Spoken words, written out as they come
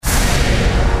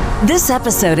This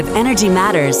episode of Energy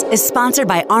Matters is sponsored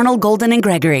by Arnold Golden and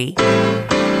Gregory.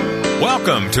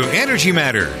 Welcome to Energy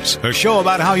Matters, a show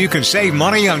about how you can save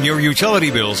money on your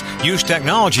utility bills, use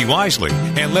technology wisely,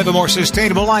 and live a more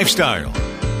sustainable lifestyle.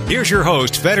 Here's your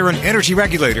host, veteran energy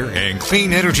regulator and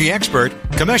clean energy expert,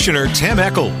 Commissioner Tim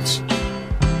Echols.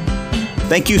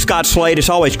 Thank you, Scott Slade. It's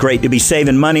always great to be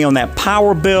saving money on that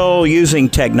power bill, using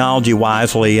technology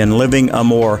wisely, and living a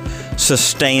more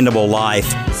sustainable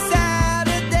life.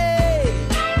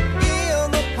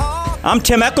 I'm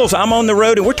Tim Echols. I'm on the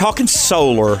road, and we're talking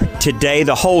solar today,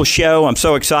 the whole show. I'm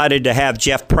so excited to have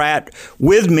Jeff Pratt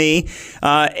with me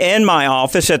in my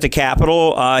office at the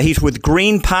Capitol. He's with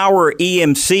Green Power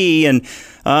EMC,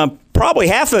 and probably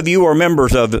half of you are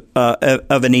members of an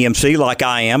EMC like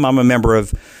I am. I'm a member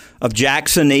of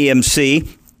Jackson EMC.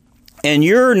 And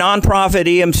your nonprofit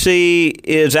EMC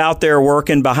is out there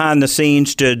working behind the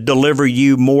scenes to deliver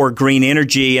you more green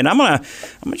energy. And I'm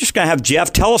just gonna have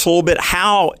Jeff tell us a little bit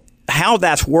how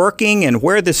that's working and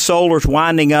where this solar's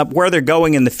winding up, where they're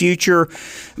going in the future.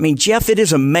 I mean, Jeff, it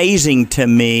is amazing to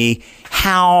me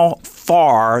how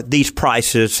far these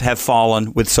prices have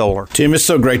fallen with solar. Tim, it's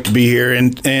so great to be here,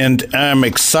 and I'm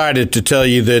excited to tell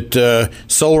you that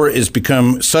solar has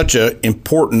become such an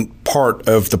important part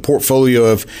of the portfolio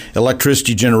of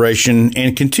electricity generation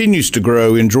and continues to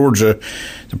grow in Georgia.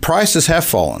 The prices have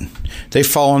fallen. They've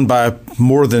fallen by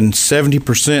more than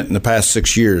 70% in the past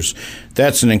 6 years.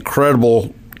 That's an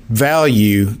incredible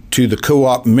value to the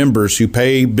co-op members who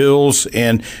pay bills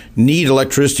and need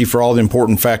electricity for all the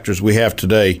important factors we have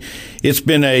today. It's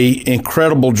been an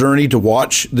incredible journey to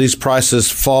watch these prices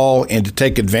fall and to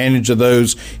take advantage of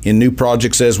those in new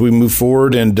projects as we move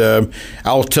forward. And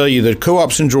I'll tell you that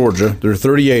co-ops in Georgia, there are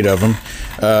 38 of them,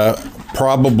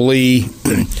 probably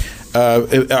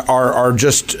are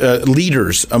just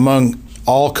leaders among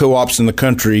all co-ops in the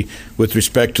country with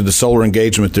respect to the solar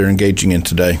engagement they're engaging in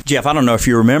today. Jeff, I don't know if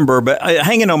you remember, but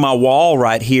hanging on my wall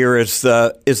right here is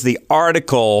the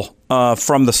article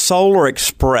from the Solar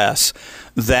Express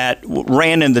that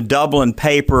ran in the Dublin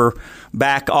paper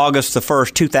back August the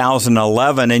 1st,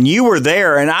 2011, and you were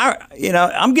there. And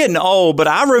I'm getting old, but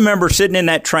I remember sitting in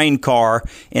that train car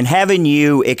and having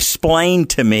you explain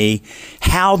to me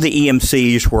how the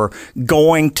EMCs were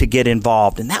going to get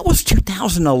involved. And that was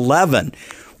 2011.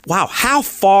 Wow, how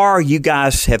far you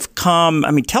guys have come.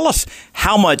 I mean, tell us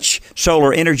how much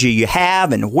solar energy you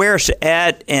have and where it's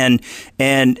at and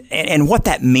what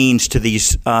that means to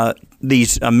these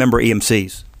member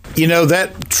EMCs. You know,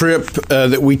 that trip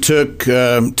that we took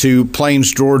to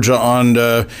Plains,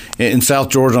 Georgia, in South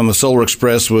Georgia on the Solar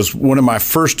Express was one of my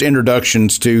first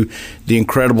introductions to the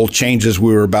incredible changes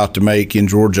we were about to make in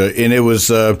Georgia. And it was,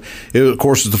 of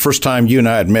course, the first time you and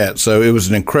I had met. So it was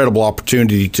an incredible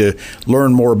opportunity to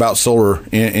learn more about solar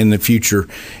in the future.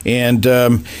 And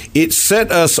it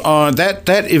set us on, that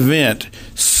event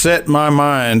set my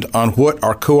mind on what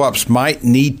our co-ops might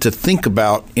need to think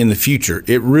about in the future.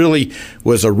 It really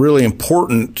was a really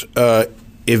important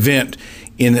event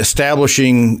in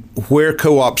establishing where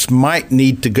co-ops might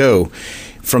need to go.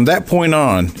 From that point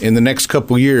on, in the next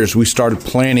couple of years, we started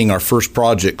planning our first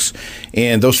projects.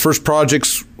 And those first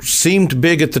projects seemed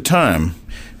big at the time,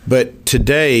 but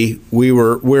today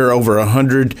we're over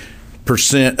 100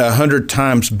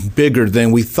 times bigger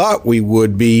than we thought we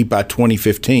would be by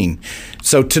 2015.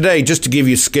 So today, just to give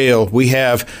you a scale, we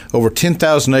have over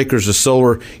 10,000 acres of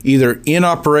solar either in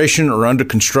operation or under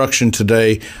construction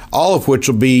today, all of which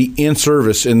will be in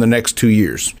service in the next 2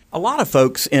 years. A lot of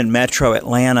folks in Metro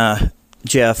Atlanta,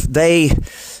 Jeff, they've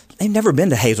never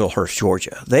been to Hazelhurst,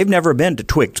 Georgia. They've never been to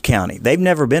Twiggs County. They've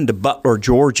never been to Butler,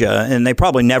 Georgia, and they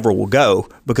probably never will go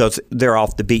because they're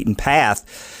off the beaten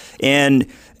path. And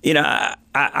you know,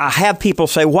 I have people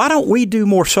say, why don't we do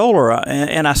more solar?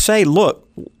 And I say, look,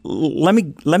 let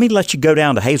me let you go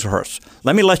down to Hazelhurst.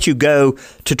 Let me let you go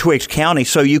to Twiggs County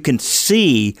so you can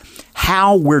see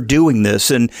how we're doing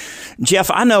this. And Jeff,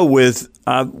 I know with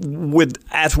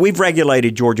as we've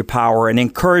regulated Georgia Power and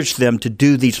encouraged them to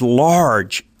do these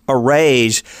large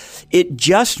arrays, it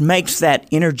just makes that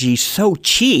energy so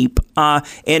cheap, and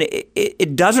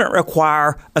it doesn't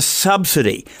require a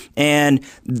subsidy. And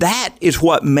that is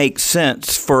what makes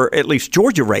sense for at least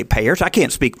Georgia ratepayers. I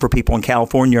can't speak for people in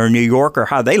California or New York or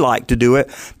how they like to do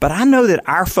it, but I know that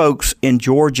our folks in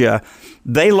Georgia,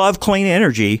 they love clean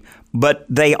energy, but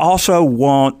they also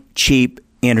want cheap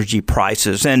energy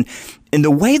prices. And in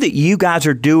the way that you guys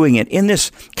are doing it in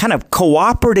this kind of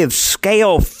cooperative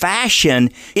scale fashion,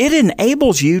 it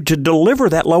enables you to deliver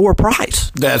that lower price.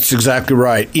 That's exactly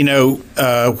right. You know,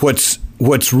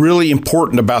 what's really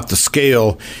important about the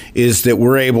scale is that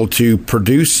we're able to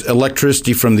produce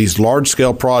electricity from these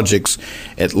large-scale projects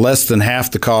at less than half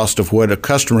the cost of what a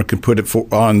customer can put it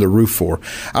on the roof for.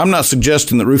 I'm not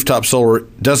suggesting that rooftop solar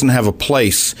doesn't have a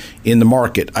place in the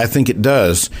market. I think it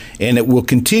does, and it will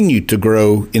continue to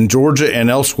grow in Georgia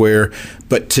and elsewhere.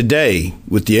 But today,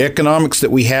 with the economics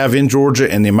that we have in Georgia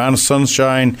and the amount of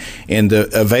sunshine and the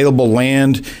available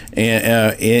land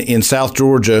in South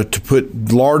Georgia to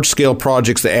put large-scale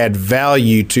projects that add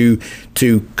value to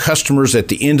customers at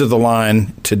the end of the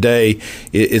line today,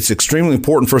 it's extremely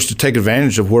important for us to take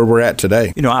advantage of where we're at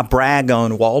today. You know, I brag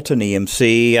on Walton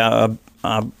EMC.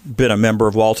 I've been a member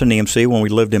of Walton EMC when we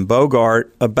lived in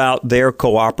Bogart about their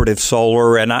cooperative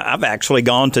solar, and I've actually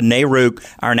gone to NARUC,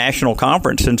 our national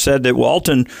conference, and said that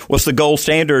Walton was the gold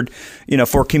standard, you know,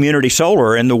 for community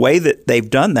solar, and the way that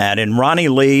they've done that, and Ronnie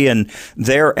Lee and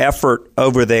their effort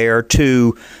over there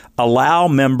to allow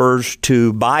members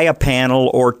to buy a panel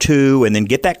or two and then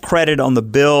get that credit on the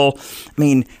bill. I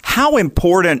mean, how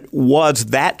important was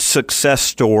that success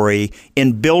story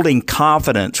in building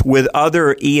confidence with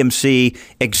other EMC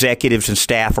executives and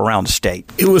staff around the state?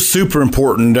 It was super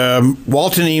important.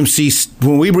 Walton EMC,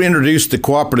 when we introduced the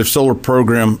cooperative solar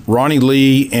program, Ronnie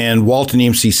Lee and Walton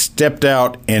EMC stepped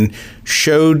out and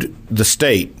showed the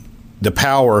state the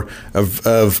power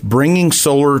of bringing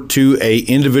solar to a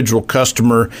individual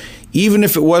customer, even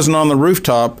if it wasn't on the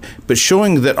rooftop, but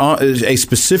showing that a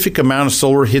specific amount of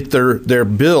solar hit their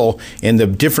bill and the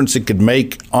difference it could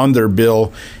make on their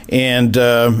bill. And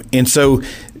so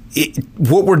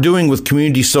what we're doing with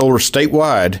community solar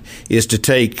statewide is to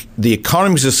take the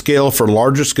economies of scale for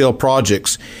larger scale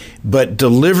projects, but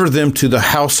deliver them to the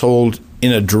household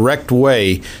in a direct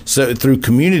way, so through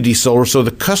community solar, so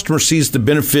the customer sees the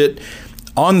benefit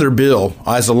on their bill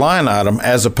as a line item,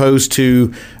 as opposed to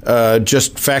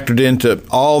just factored into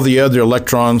all the other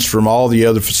electrons from all the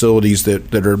other facilities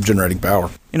that are generating power.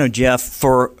 You know, Jeff,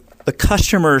 for the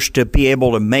customers to be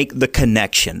able to make the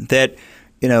connection that,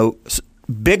 you know,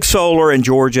 big solar in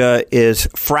Georgia is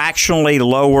fractionally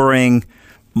lowering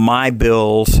my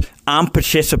bills. I'm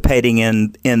participating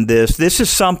in this. This is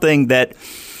something that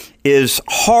is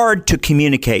hard to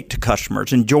communicate to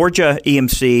customers. In Georgia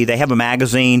EMC, they have a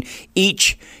magazine.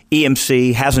 Each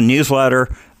EMC has a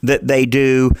newsletter that they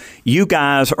do. You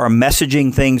guys are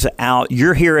messaging things out.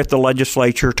 You're here at the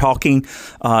legislature talking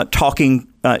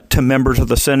to members of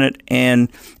the Senate and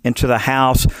to the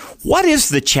House. What is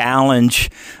the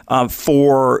challenge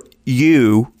for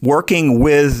you working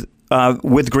with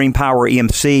Green Power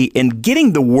EMC in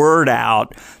getting the word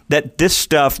out that this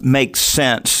stuff makes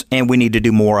sense and we need to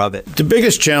do more of it? The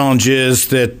biggest challenge is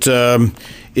that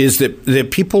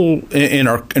people and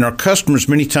our customers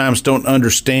many times don't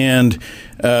understand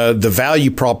the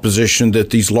value proposition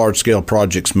that these large scale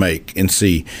projects make and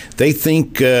see. They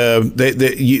think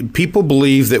people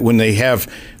believe that when they have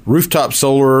rooftop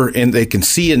solar and they can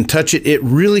see and touch it, it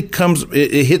really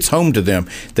it hits home to them.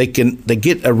 They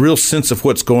get a real sense of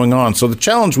what's going on. So the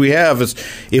challenge we have is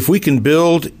if we can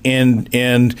build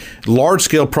and large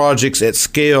scale projects at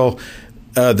scale,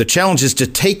 the challenge is to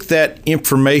take that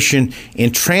information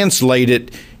and translate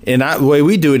it. And the way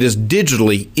we do it is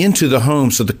digitally into the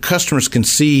home, so the customers can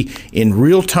see in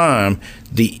real time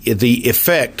the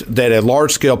effect that a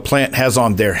large scale plant has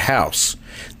on their house.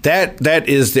 That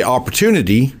is the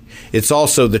opportunity. It's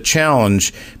also the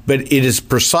challenge, but it is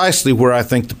precisely where I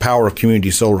think the power of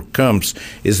community solar comes,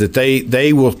 is that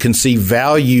they can see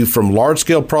value from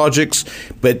large-scale projects,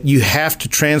 but you have to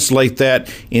translate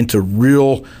that into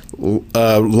real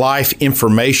life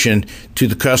information to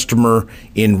the customer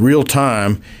in real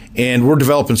time. And we're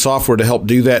developing software to help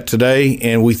do that today,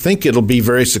 and we think it'll be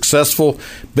very successful.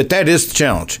 But that is the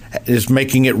challenge, is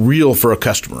making it real for a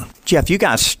customer. Jeff, you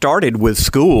guys started with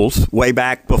schools way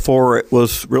back before it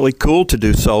was really cool to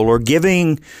do solar,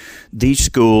 giving these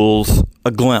schools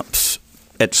a glimpse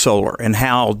at solar and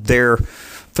how their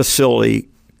facility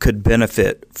could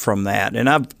benefit from that. And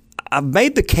I've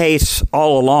made the case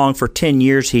all along for 10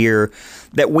 years here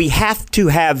that we have to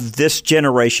have this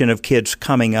generation of kids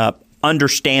coming up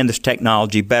understand this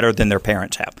technology better than their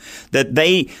parents have. That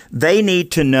they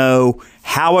need to know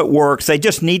how it works. They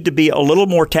just need to be a little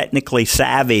more technically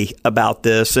savvy about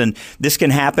this. And this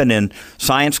can happen in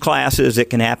science classes.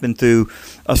 It can happen through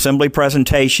assembly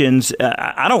presentations.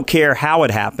 I don't care how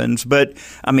it happens. But,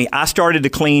 I mean, I started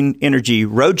the Clean Energy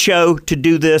Roadshow to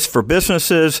do this for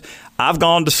businesses. I've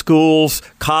gone to schools,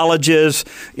 colleges.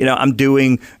 I'm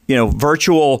doing,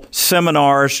 virtual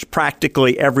seminars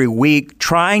practically every week,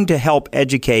 trying to help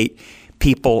educate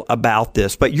people about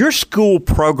this. But your school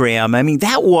program, I mean,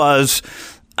 that was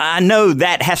I know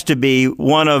that has to be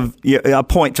one of a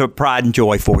point of pride and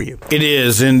joy for you. It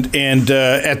is, and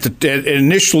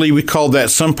initially we called that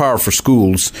SunPower for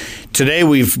Schools. Today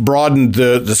we've broadened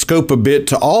the scope a bit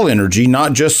to all energy,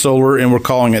 not just solar, and we're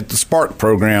calling it the Spark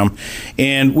program.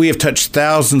 And we have touched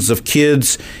thousands of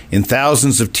kids and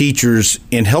thousands of teachers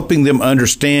in helping them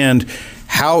understand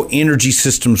how energy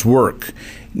systems work.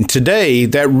 And today,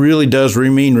 that really does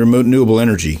mean renewable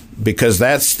energy, because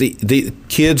that's the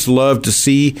kids love to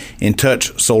see and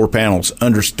touch solar panels,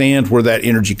 understand where that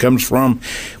energy comes from.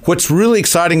 What's really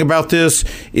exciting about this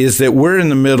is that we're in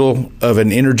the middle of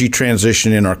an energy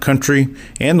transition in our country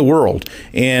and the world,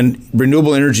 and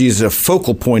renewable energy is a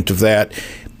focal point of that.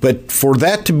 But for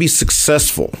that to be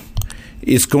successful,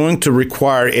 it's going to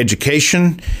require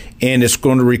education, and it's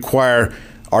going to require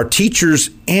our teachers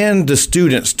and the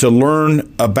students to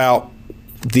learn about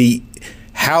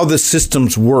how the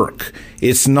systems work.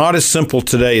 It's not as simple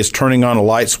today as turning on a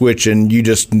light switch and you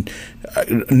just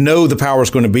know the power is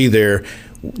going to be there.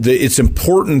 It's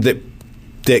important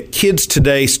that kids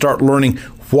today start learning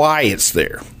why it's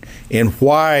there and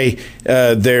why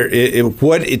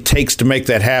what it takes to make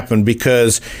that happen,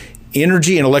 because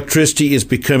energy and electricity is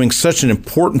becoming such an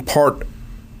important part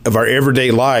of our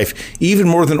everyday life, even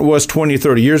more than it was 20 or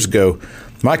 30 years ago.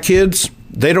 My kids,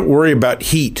 they don't worry about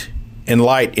heat and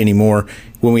light anymore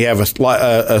when we have a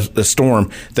storm.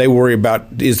 They worry about,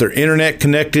 is their internet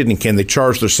connected and can they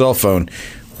charge their cell phone?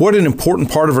 What an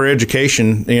important part of our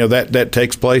education, that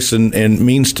takes place and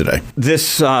means today. There's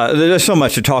so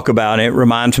much to talk about. It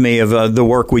reminds me of the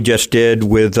work we just did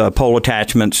with pole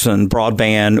attachments and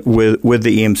broadband with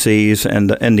the EMCs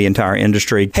and the entire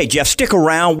industry. Hey, Jeff, stick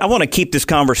around. I want to keep this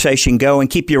conversation going,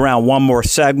 keep you around one more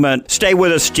segment. Stay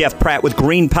with us. Jeff Pratt with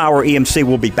Green Power EMC.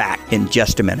 We'll be back in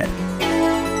just a minute.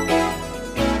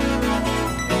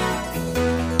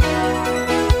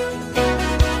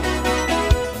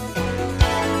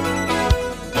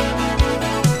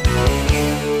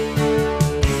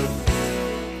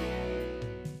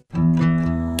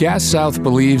 Gas South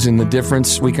believes in the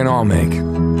difference we can all make,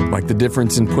 like the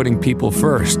difference in putting people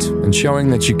first and showing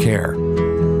that you care.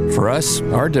 For us,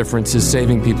 our difference is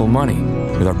saving people money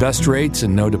with our best rates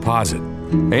and no deposit,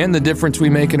 and the difference we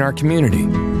make in our community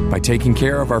by taking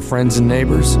care of our friends and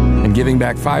neighbors and giving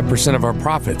back 5% of our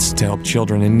profits to help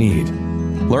children in need.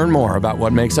 Learn more about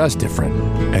what makes us different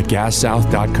at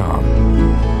gassouth.com.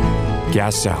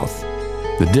 Gas South.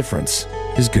 The difference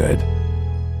is good.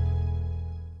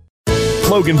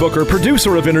 Logan Booker,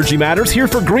 producer of Energy Matters, here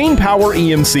for Green Power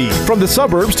EMC. From the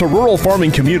suburbs to rural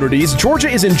farming communities, Georgia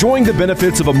is enjoying the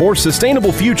benefits of a more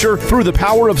sustainable future through the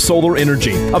power of solar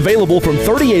energy. Available from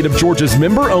 38 of Georgia's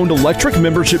member-owned electric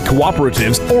membership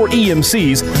cooperatives, or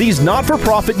EMCs, these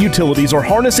not-for-profit utilities are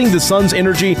harnessing the sun's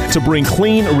energy to bring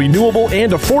clean, renewable,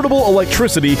 and affordable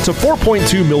electricity to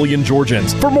 4.2 million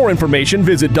Georgians. For more information,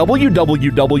 visit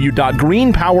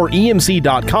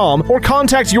www.greenpoweremc.com or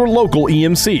contact your local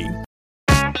EMC.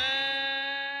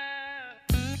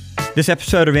 This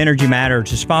episode of Energy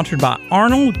Matters is sponsored by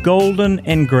Arnold, Golden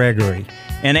 & Gregory,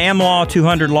 an AmLaw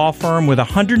 200 law firm with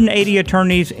 180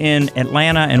 attorneys in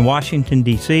Atlanta and Washington,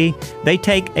 D.C. They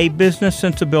take a business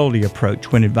sensibility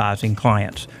approach when advising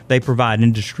clients. They provide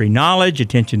industry knowledge,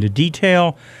 attention to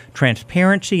detail,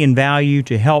 transparency, and value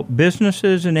to help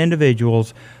businesses and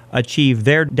individuals achieve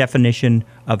their definition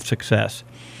of success.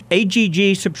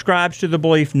 AGG subscribes to the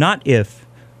belief not if,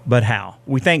 but how.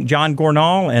 We thank John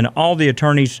Gornall and all the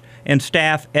attorneys and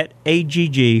staff at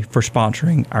AGG for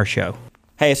sponsoring our show.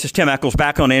 Hey, this is Tim Echols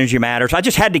back on Energy Matters. I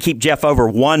just had to keep Jeff over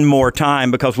one more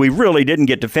time because we really didn't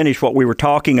get to finish what we were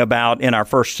talking about in our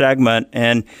first segment.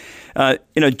 And,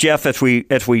 Jeff, as we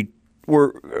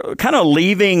were kind of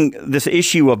leaving this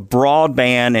issue of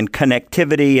broadband and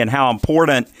connectivity and how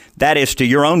important that is to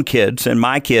your own kids and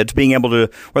my kids, being able to,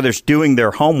 whether it's doing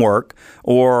their homework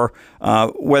or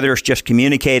whether it's just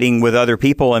communicating with other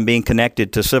people and being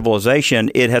connected to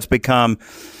civilization, it has become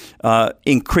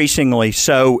increasingly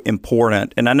so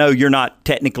important. And I know you're not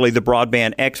technically the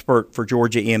broadband expert for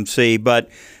Georgia EMC, but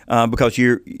because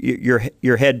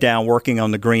you're head down working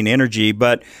on the green energy.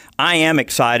 But I am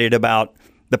excited about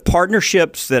the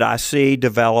partnerships that I see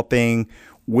developing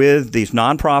with these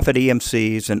nonprofit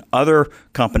EMCs and other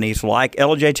companies like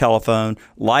LJ Telephone,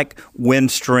 like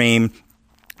Windstream.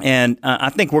 And I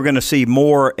think we're going to see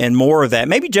more and more of that.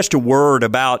 Maybe just a word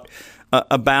about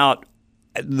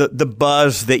the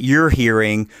buzz that you're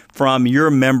hearing from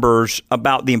your members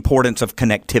about the importance of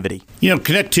connectivity.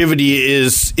 Connectivity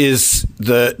is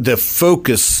the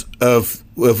focus of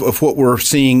what we're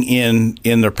seeing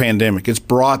in the pandemic. It's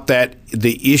brought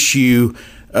the issue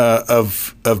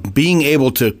of being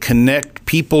able to connect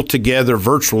people together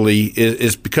virtually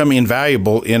is becoming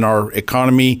invaluable in our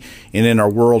economy and in our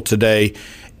world today.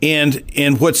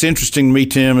 And what's interesting to me,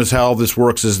 Tim, is how this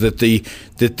works is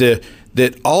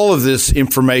that all of this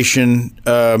information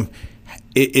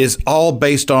is all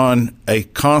based on a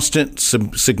constant,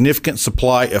 significant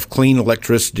supply of clean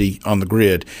electricity on the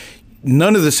grid.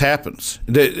 None of this happens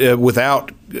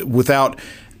without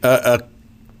a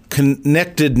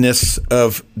connectedness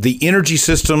of the energy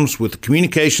systems with the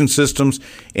communication systems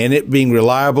and it being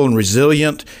reliable and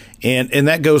resilient. And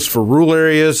that goes for rural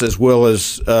areas as well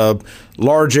as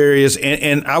large areas.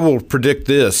 And I will predict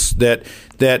this,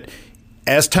 that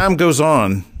as time goes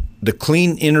on, the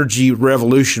clean energy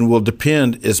revolution will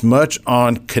depend as much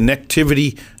on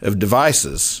connectivity of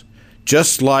devices,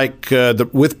 just like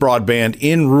with broadband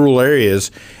in rural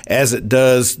areas, as it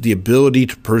does the ability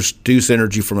to produce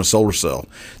energy from a solar cell.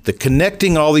 The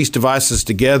connecting all these devices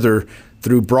together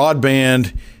through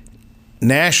broadband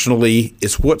nationally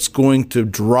is what's going to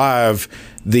drive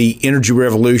the energy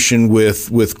revolution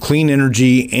with clean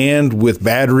energy and with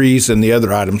batteries and the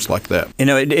other items like that.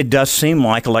 It does seem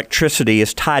like electricity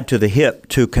is tied to the hip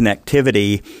to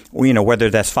connectivity, whether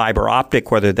that's fiber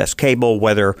optic, whether that's cable,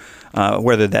 whether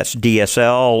that's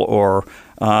DSL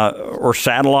or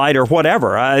satellite or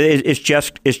whatever. It's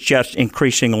just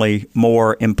increasingly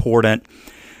more important.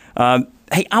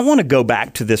 Hey, I want to go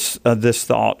back to this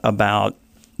thought about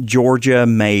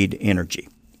Georgia-made energy.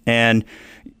 And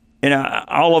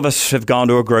all of us have gone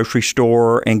to a grocery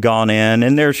store and gone in,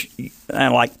 and there's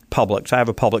like Publix. I have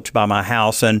a Publix by my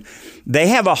house, and they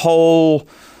have a whole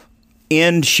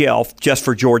end shelf just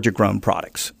for Georgia-grown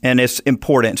products. And it's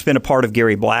important. It's been a part of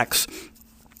Gary Black's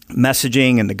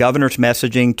messaging and the governor's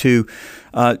messaging to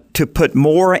put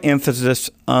more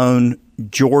emphasis on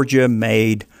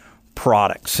Georgia-made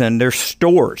products. And there's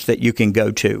stores that you can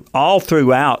go to all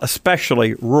throughout,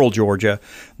 especially rural Georgia,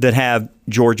 that have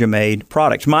Georgia-made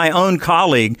products. My own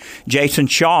colleague, Jason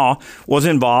Shaw, was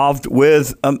involved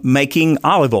with making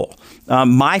olive oil.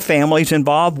 My family's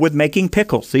involved with making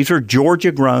pickles. These are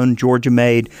Georgia-grown,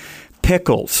 Georgia-made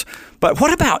pickles. But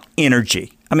what about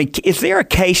energy? I mean, is there a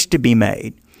case to be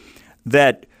made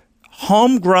that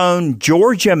homegrown,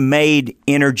 Georgia-made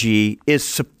energy is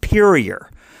superior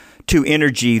to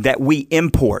energy that we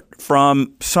import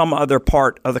from some other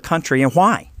part of the country, and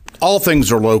why? All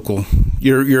things are local.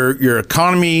 Your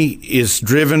economy is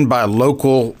driven by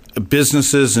local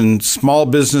businesses and small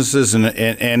businesses and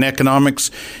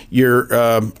economics.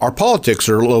 Our politics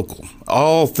are local.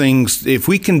 All things. If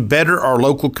we can better our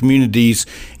local communities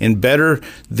and better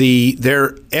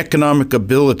their economic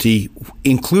ability,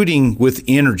 including with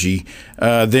energy,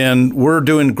 then we're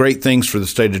doing great things for the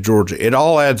state of Georgia. It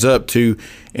all adds up to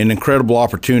an incredible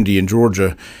opportunity in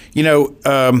Georgia.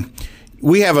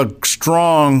 We have a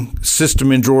strong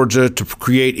system in Georgia to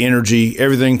create energy,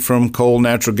 everything from coal,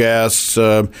 natural gas,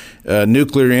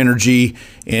 nuclear energy,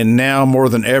 and now more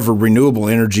than ever, renewable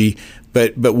energy.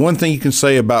 But one thing you can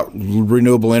say about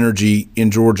renewable energy in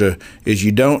Georgia is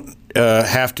you don't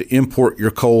have to import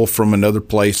your coal from another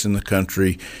place in the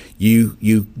country.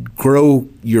 You grow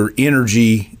your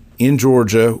energy in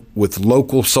Georgia with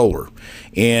local solar.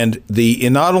 And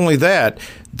not only that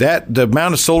the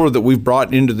amount of solar that we've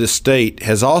brought into this state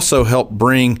has also helped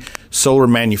bring solar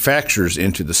manufacturers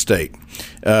into the state.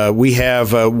 We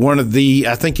have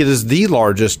I think it is the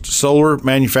largest solar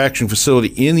manufacturing facility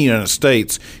in the United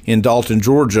States in Dalton,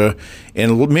 Georgia.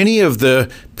 And many of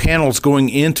the panels going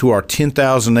into our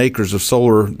 10,000 acres of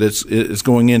solar that's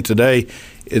going in today,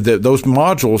 those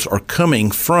modules are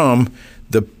coming from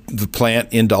the plant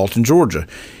in Dalton, Georgia.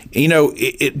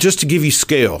 Just to give you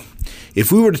scale, if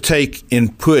we were to take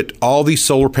and put all these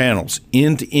solar panels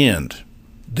end to end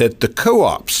that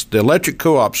the electric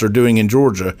co-ops are doing in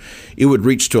Georgia, it would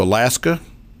reach to Alaska.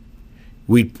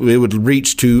 It would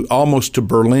reach to almost to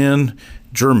Berlin,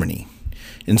 Germany.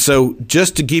 And so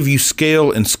just to give you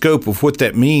scale and scope of what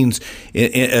that means,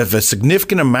 if a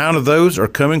significant amount of those are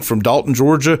coming from Dalton,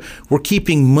 Georgia, we're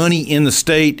keeping money in the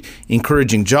state,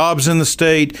 encouraging jobs in the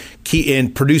state,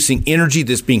 and producing energy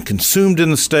that's being consumed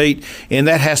in the state, and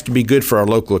that has to be good for our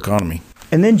local economy.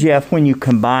 And then, Jeff, when you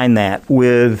combine that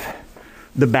with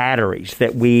the batteries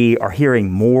that we are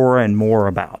hearing more and more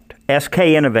about, SK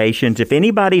Innovations, if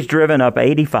anybody's driven up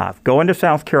 85, go into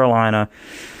South Carolina,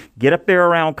 get up there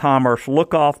around Commerce,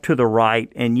 look off to the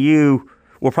right, and you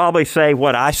will probably say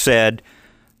what I said,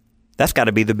 that's got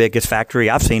to be the biggest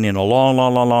factory I've seen in a long,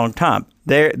 long, long, long time.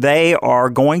 They are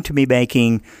going to be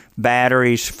making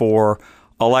batteries for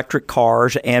electric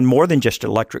cars, and more than just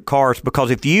electric cars, because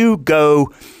if you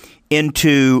go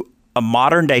into a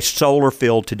modern-day solar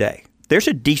field today, there's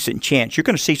a decent chance you're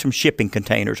going to see some shipping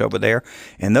containers over there.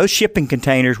 And those shipping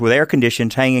containers with air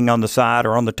conditions hanging on the side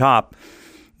or on the top,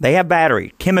 they have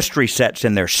battery chemistry sets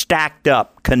in there, stacked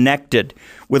up, connected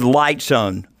with lights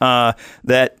on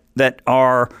that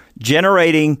are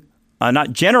generating,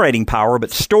 not generating power,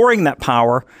 but storing that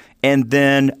power, and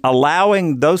then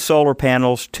allowing those solar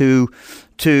panels to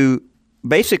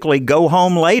basically go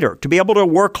home later, to be able to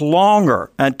work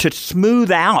longer, and to smooth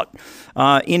out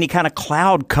any kind of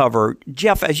cloud cover.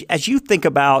 Jeff, as you think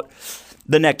about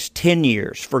the next 10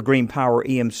 years for Green Power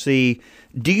EMC,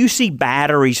 do you see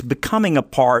batteries becoming a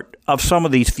part of some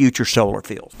of these future solar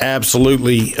fields?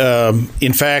 Absolutely.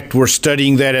 In fact, we're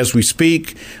studying that as we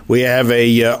speak. We have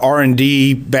a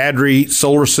R&D battery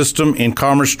solar system in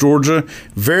Commerce, Georgia,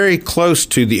 very close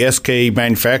to the SK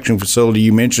manufacturing facility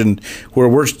you mentioned, where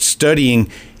we're studying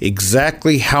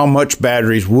exactly how much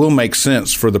batteries will make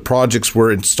sense for the projects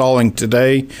we're installing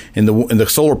today and the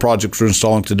solar projects we're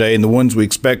installing today and the ones we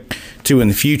expect to in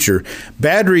the future.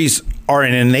 Batteries are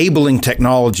an enabling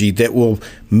technology that will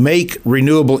make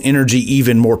renewable energy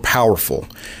even more powerful.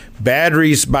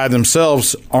 Batteries by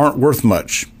themselves aren't worth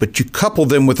much, but you couple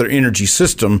them with their energy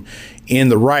system in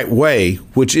the right way,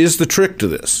 which is the trick to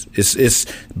this. It's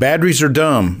batteries are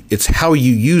dumb. It's how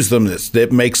you use them that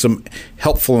makes them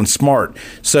helpful and smart.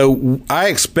 So I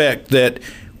expect that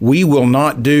we will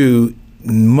not do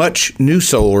much new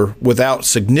solar without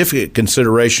significant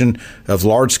consideration of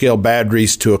large-scale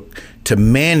batteries to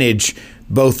manage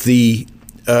both the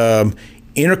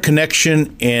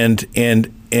interconnection and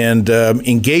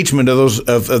engagement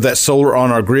of that solar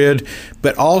on our grid,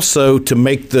 but also to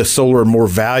make the solar more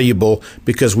valuable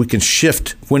because we can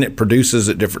shift when it produces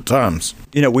at different times.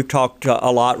 You know, we've talked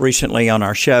a lot recently on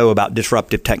our show about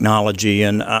disruptive technology,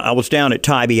 and I was down at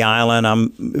Tybee Island.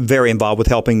 I'm very involved with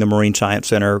helping the Marine Science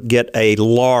Center get a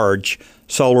large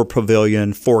solar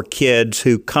pavilion for kids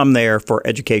who come there for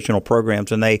educational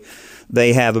programs, and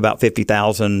they have about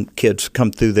 50,000 kids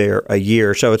come through there a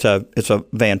year. So it's a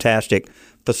fantastic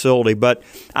facility. But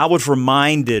I was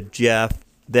reminded, Jeff,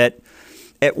 that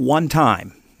at one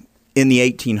time in the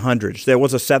 1800s, there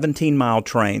was a 17-mile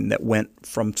train that went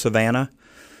from Savannah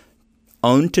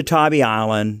on to Tybee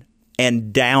Island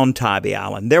and down Tybee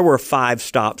Island. There were 5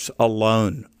 stops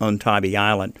alone on Tybee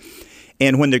Island.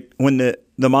 And when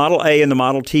the Model A and the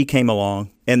Model T came along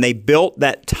and they built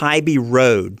that Tybee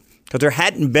Road, because there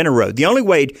hadn't been a road. The only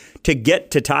way to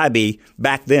get to Tybee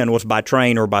back then was by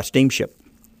train or by steamship.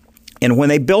 And when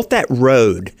they built that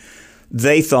road,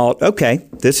 they thought, okay,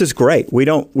 this is great. We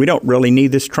don't really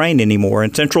need this train anymore.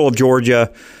 And Central of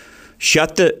Georgia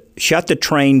shut the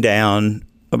train down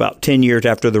about 10 years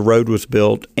after the road was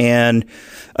built, and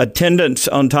attendance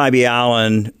on Tybee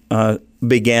Island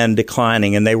began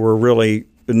declining, and they were really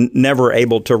never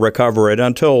able to recover it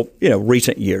until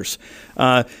recent years.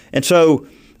 And so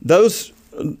those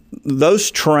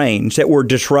trains that were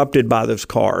disrupted by those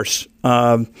cars,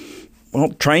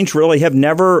 trains really have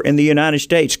never in the United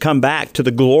States come back to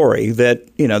the glory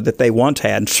that they once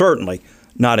had, and certainly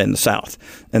not in the South,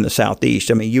 in the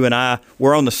Southeast. I mean, you and I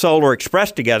were on the Solar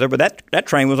Express together, but that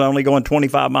train was only going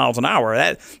 25 miles an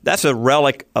hour. That's a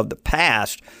relic of the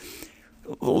past.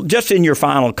 Just in your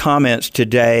final comments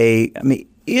today, I mean,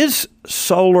 is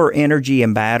solar energy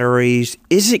and batteries,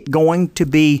 is it going to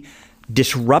be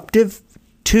disruptive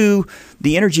to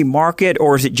the energy market,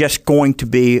 or is it just going to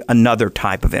be another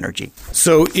type of energy?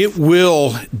 So it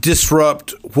will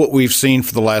disrupt what we've seen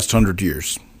for the last 100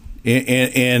 years.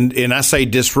 And I say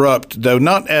disrupt, though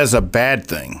not as a bad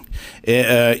thing.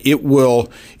 It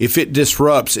will, if it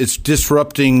disrupts, it's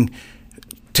disrupting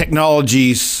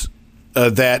technologies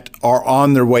that are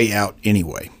on their way out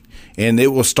anyway. And it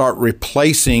will start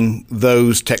replacing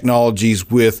those technologies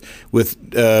with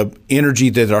energy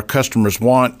that our customers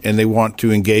want and they want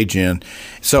to engage in.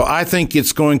 So I think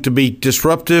it's going to be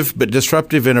disruptive, but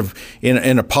disruptive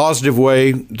in a positive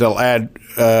way. They'll add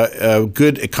a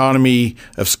good economy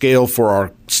of scale for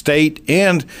our state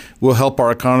and will help our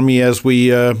economy as we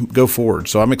go forward.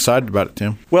 So I'm excited about it,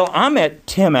 Tim. Well, I'm at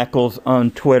Tim Echols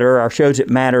on Twitter. Our show's at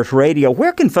Matters Radio.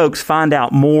 Where can folks find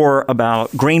out more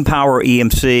about Green Power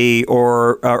EMC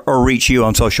or reach you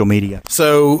on social media?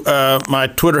 So my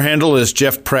Twitter handle is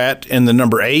Jeff Pratt and the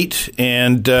number 8,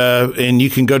 and you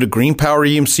can go to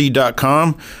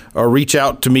greenpoweremc.com or reach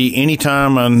out to me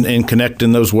anytime and connect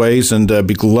in those ways. And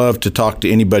be love to talk to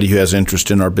anybody who has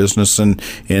interest in our business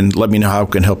and let me know how I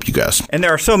can help you guys. And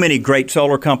there are so many great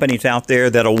solar companies out there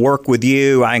that'll work with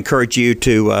you. I encourage you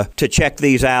to check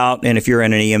these out. And if you're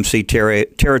in an EMC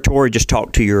territory, just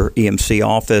talk to your EMC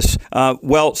office.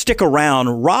 Well, stick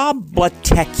around. Rob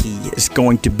Blatecky is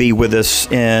going to be with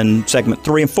us in segment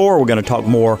 3 and 4. We're going to talk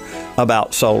more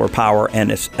about solar power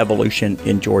and its evolution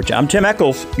in Georgia. I'm Tim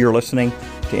Echols. You're listening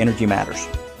to Energy Matters.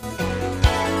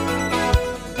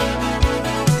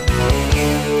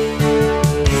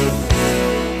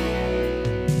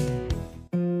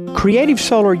 Creative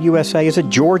Solar USA is a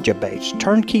Georgia-based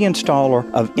turnkey installer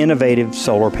of innovative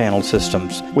solar panel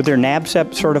systems. With their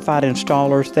NABCEP certified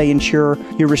installers, they ensure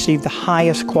you receive the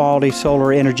highest quality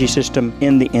solar energy system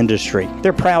in the industry.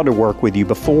 They're proud to work with you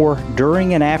before,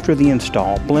 during, and after the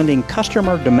install, blending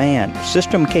customer demand,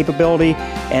 system capability,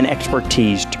 and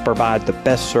expertise to provide the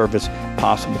best service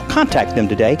possible. Contact them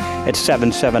today at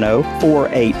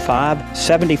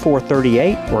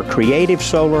 770-485-7438 or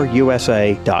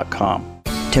creativesolarusa.com.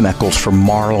 Tim Echols for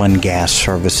Marlin Gas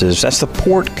Services. As the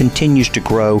port continues to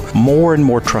grow, more and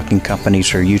more trucking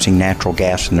companies are using natural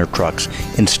gas in their trucks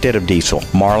instead of diesel.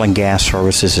 Marlin Gas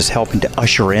Services is helping to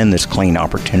usher in this clean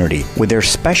opportunity. With their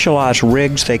specialized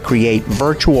rigs, they create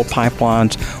virtual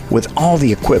pipelines with all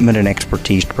the equipment and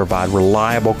expertise to provide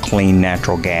reliable, clean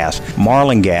natural gas.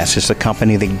 Marlin Gas is the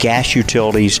company that gas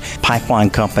utilities, pipeline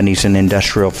companies, and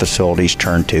industrial facilities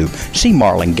turn to. See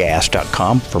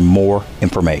marlingas.com for more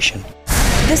information.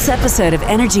 This episode of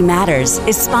Energy Matters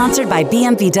is sponsored by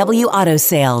BMW Auto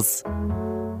Sales.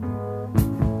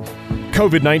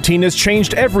 COVID-19 has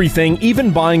changed everything,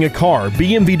 even buying a car.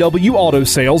 BMW Auto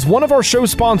Sales, one of our show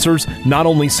sponsors, not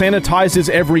only sanitizes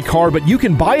every car, but you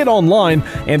can buy it online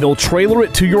and they'll trailer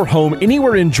it to your home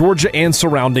anywhere in Georgia and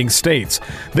surrounding states.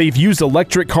 They've used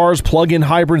electric cars, plug-in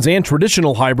hybrids, and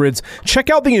traditional hybrids. Check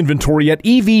out the inventory at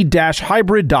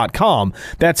ev-hybrid.com.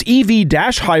 That's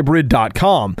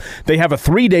ev-hybrid.com. They have a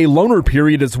 3-day loaner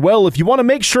period as well if you want to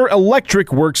make sure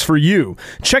electric works for you.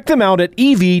 Check them out at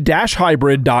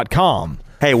ev-hybrid.com.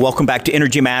 Hey, welcome back to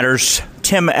Energy Matters.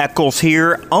 Tim Echols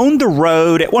here on the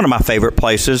road at one of my favorite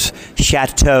places,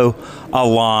 Chateau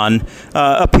Alon,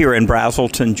 up here in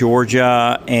Brazelton,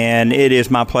 Georgia. And it is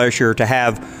my pleasure to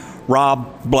have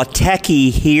Rob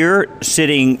Blatecky here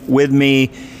sitting with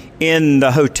me in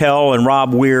the hotel. And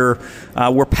Rob, we're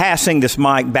passing this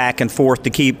mic back and forth to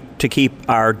keep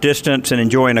our distance and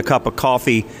enjoying a cup of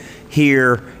coffee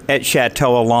here at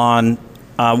Chateau Alon.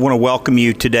 I want to welcome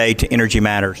you today to Energy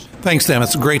Matters. Thanks, Tim.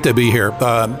 It's great to be here.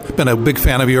 Been a big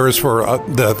fan of yours for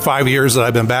the 5 years that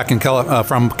I've been back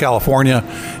from California,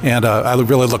 and I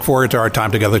really look forward to our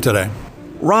time together today.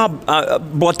 Rob,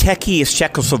 Blatecky is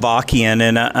Czechoslovakian,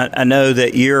 and I know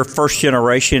that you're first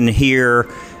generation here,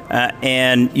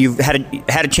 and you've had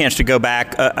a chance to go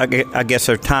back, I guess,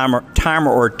 a time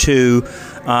or two.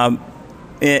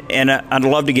 And I'd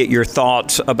love to get your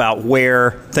thoughts about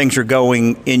where things are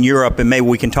going in Europe, and maybe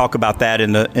we can talk about that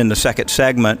in the second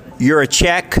segment. You're a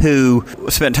Czech who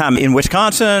spent time in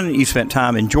Wisconsin, you spent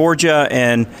time in Georgia,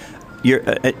 and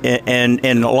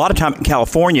a lot of time in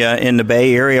California in the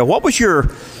Bay Area. What's your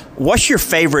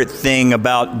favorite thing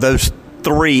about those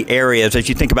 3 areas as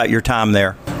you think about your time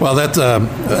there? Well, that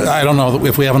I don't know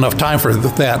if we have enough time for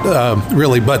that,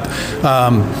 really, but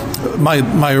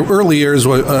my early years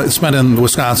were spent in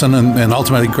Wisconsin and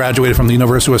ultimately graduated from the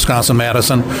University of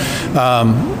Wisconsin-Madison.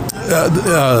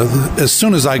 As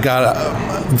soon as I got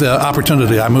the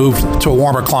opportunity, I moved to a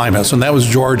warmer climate, and that was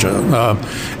Georgia.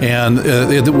 And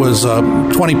it was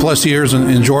 20-plus years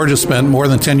in Georgia, spent more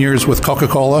than 10 years with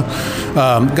Coca-Cola.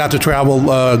 Got to travel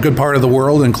a good part of the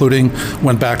world, including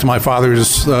went back to my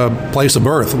father's place of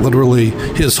birth. Literally,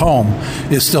 his home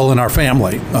is still in our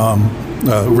family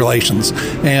relations.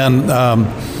 And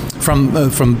from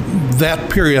that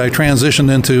period, I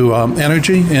transitioned into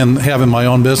energy and having my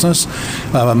own business.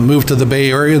 Moved to the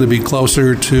Bay Area to be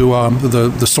closer to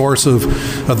the source of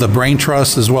the brain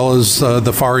trust, as well as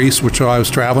the Far East, which I was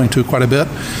traveling to quite a bit.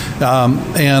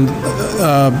 And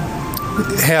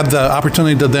had the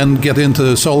opportunity to then get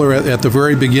into solar at the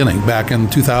very beginning, back in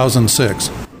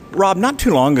 2006. Rob, not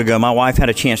too long ago, my wife had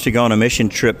a chance to go on a mission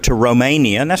trip to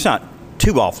Romania, and that's not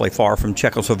too awfully far from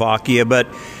Czechoslovakia, but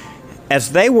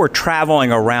as they were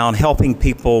traveling around helping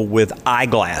people with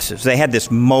eyeglasses, they had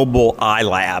this mobile eye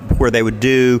lab where they would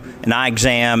do an eye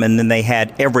exam, and then they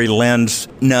had every lens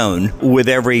known with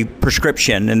every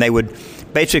prescription, and they would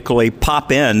basically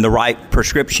pop in the right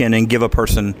prescription and give a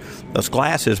person those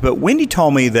glasses. But Wendy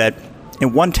told me that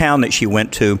in one town that she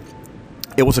went to,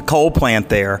 it was a coal plant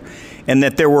there, and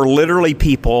that there were literally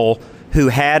people who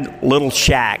had little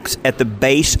shacks at the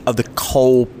base of the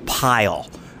coal pile,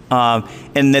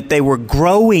 and that they were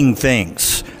growing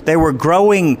things. They were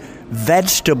growing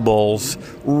vegetables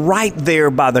right there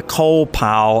by the coal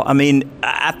pile. I mean,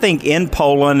 I think in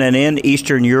Poland and in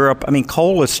Eastern Europe, I mean,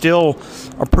 coal is still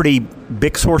a pretty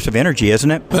big source of energy,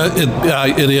 isn't it?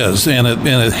 It is, and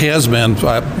it has been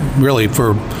really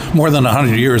for more than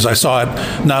 100 years. I saw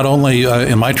it not only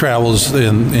in my travels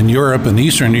in Europe and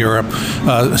Eastern Europe,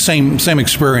 same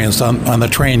experience on the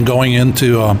train going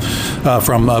into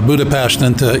from Budapest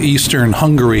into Eastern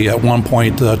Hungary at one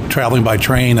point, traveling by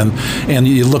train, and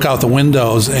you look out the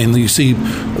windows and you see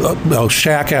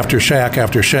shack after shack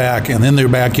after shack, and in their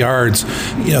backyards,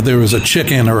 there was a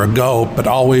chicken or a goat, but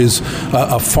always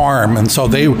a farm. And so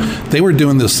they were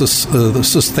doing this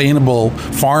sustainable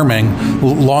farming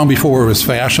long before it was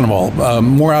fashionable,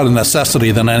 more out of necessity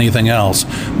than anything else.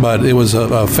 But it was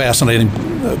a fascinating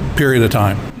period of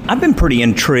time. I've been pretty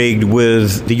intrigued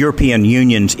with the European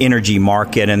Union's energy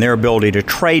market and their ability to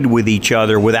trade with each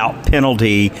other without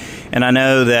penalty. And I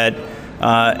know that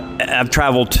I've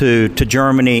traveled to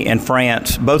Germany and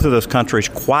France, both of those countries,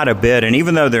 quite a bit. And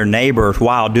even though they're neighbors,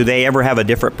 wow, do they ever have a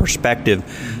different perspective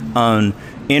on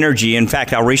energy? In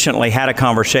fact, I recently had a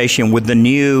conversation with the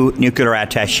new nuclear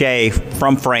attaché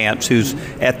from France who's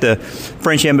at the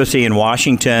French embassy in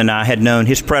Washington. I had known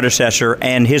his predecessor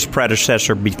and his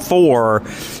predecessor before,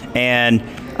 and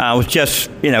I was just,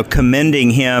 commending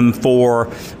him for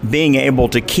being able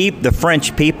to keep the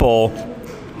French people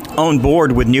on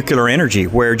board with nuclear energy,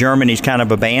 where Germany's kind of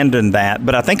abandoned that.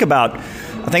 But I think about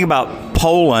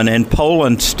Poland, and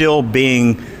Poland still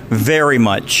being very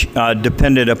much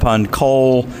dependent upon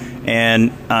coal,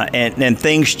 and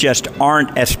things just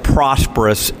aren't as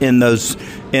prosperous in those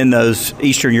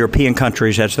Eastern European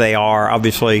countries as they are,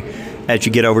 obviously, as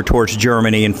you get over towards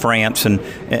Germany and France and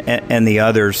the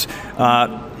others.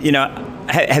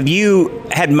 Have you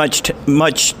had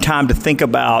much time to think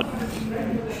about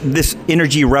this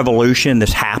energy revolution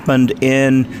that's happened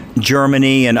in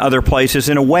Germany and other places?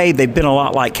 In a way, they've been a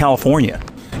lot like California.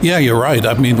 Yeah, you're right.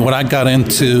 I mean, when I got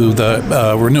into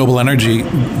the renewable energy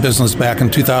business back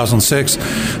in 2006,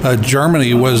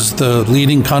 Germany was the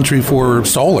leading country for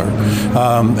solar,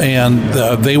 and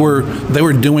they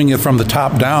were doing it from the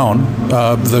top down.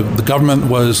 The government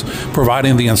was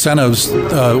providing the incentives,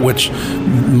 which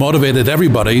motivated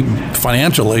everybody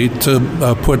financially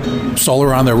to put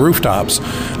solar on their rooftops.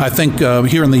 I think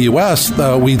here in the U.S.,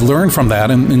 we learned from that.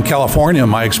 In California,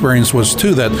 my experience was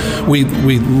too that we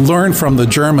learned from the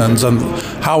Germans on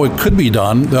how it could be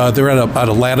done. They're at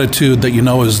a latitude that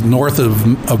is north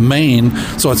of Maine,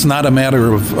 so it's not a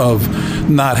matter of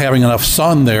not having enough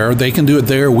sun there. They can do it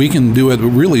there. We can do it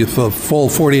really for the full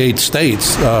 48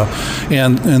 states,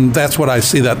 and that's what I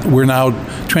see, that we're now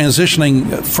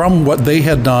transitioning from what they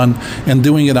had done and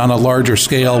doing it on a larger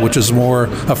scale, which is more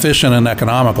efficient and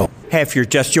economical. Hey, if you're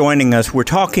just joining us, we're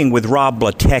talking with Rob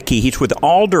Blatecky. He's with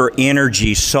Alder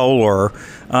Energy Solar,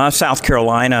 South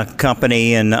Carolina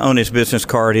company, and on his business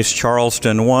card is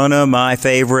Charleston, one of my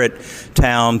favorite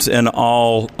towns in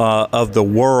all of the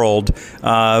world.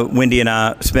 Wendy and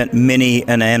I spent many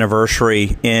an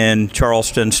anniversary in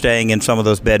Charleston, staying in some of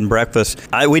those bed and breakfasts.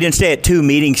 We didn't stay at 2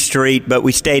 Meeting Street, but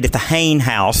we stayed at the Hain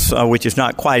House, which is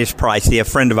not quite as pricey. A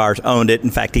friend of ours owned it.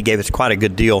 In fact, he gave us quite a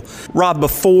good deal. Rob,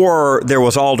 before there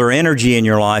was Alder Energy in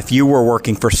your life, you were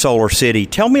working for Solar City.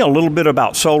 Tell me a little bit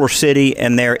about Solar City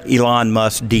and their Elon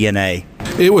Musk DNA.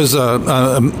 It was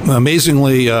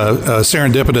amazingly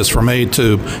serendipitous for me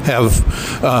to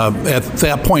have, at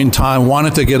that point in time,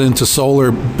 wanted to get into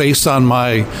solar based on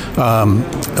my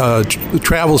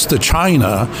travels to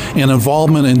China and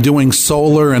involvement in doing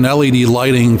solar and LED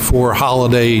lighting for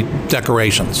holiday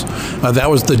decorations. That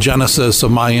was the genesis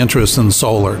of my interest in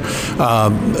solar.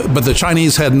 But the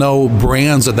Chinese had no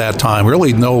brands at that time,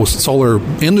 really no solar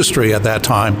industry at that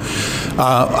time.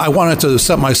 I wanted to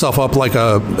set myself up like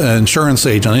an insurance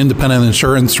agent, an independent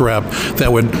insurance rep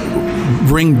that would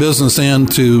bring business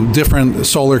into different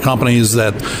solar companies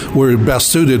that were best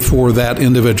suited for that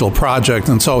individual project.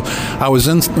 And so I was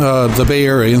in the Bay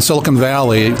Area, in Silicon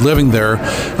Valley, living there,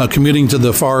 commuting to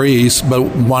the Far East, but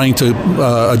wanting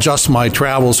to adjust my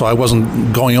travel so I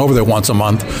wasn't going over there once a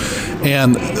month,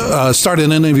 and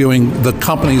started interviewing the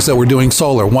companies that were doing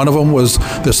solar. One of them was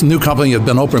this new company that had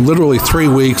been open literally 3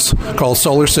 weeks called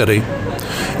Solar City,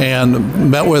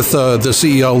 and met with the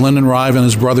CEO, Lyndon Rive, and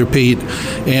his brother Pete,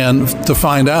 and to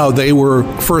find out they were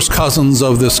first cousins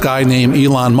of this guy named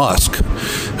Elon Musk,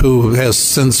 who has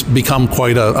since become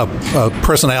quite a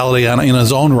personality in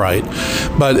his own right.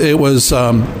 But it was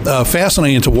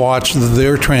fascinating to watch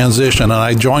their transition, and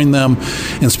I joined them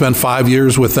and spent 5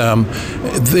 years with them.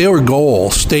 Their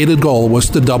stated goal, was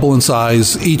to double in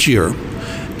size each year.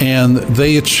 And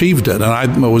they achieved it, and I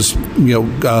was,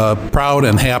 proud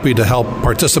and happy to help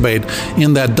participate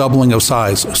in that doubling of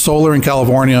size. Solar in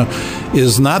California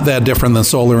is not that different than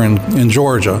solar in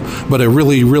Georgia, but it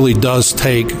really, really does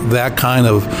take that kind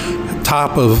of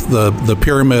top of the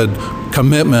pyramid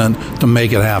commitment to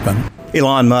make it happen.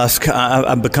 Elon Musk,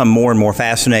 I've become more and more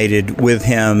fascinated with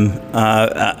him.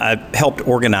 I helped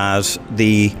organize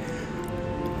the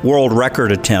world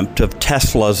record attempt of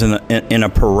Teslas in a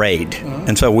parade.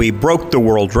 And so we broke the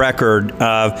world record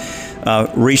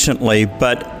recently,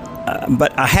 but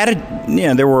I had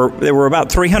there were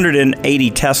about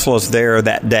 380 Teslas there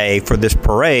that day for this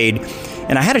parade,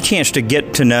 and I had a chance to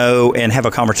get to know and have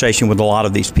a conversation with a lot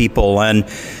of these people, and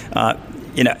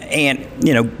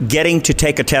getting to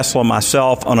take a Tesla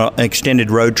myself on an extended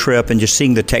road trip and just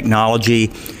seeing the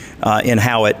technology in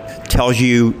how it tells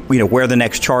you, where the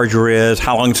next charger is,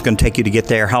 how long it's going to take you to get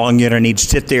there, how long you're going to need to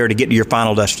sit there to get to your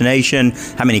final destination,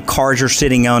 how many cars are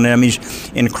sitting on it. I mean,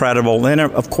 it's incredible. And,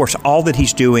 of course, all that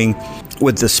he's doing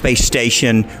with the space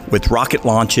station, with rocket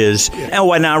launches.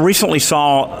 Oh, and I recently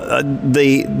saw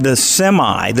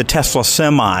the Tesla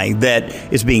Semi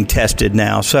that is being tested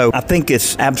now. So I think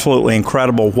it's absolutely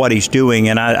incredible what he's doing,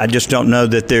 and I just don't know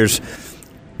that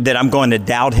I'm going to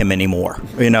doubt him anymore,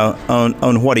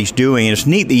 on what he's doing. And it's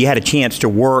neat that you had a chance to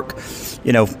work,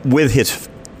 with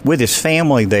his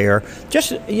family there.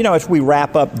 Just, as we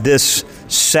wrap up this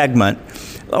segment,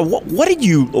 what did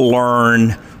you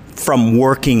learn from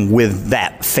working with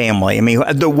that family? I mean,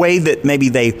 the way that maybe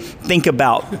they think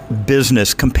about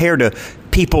business compared to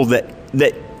people that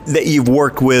you've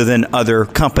worked with in other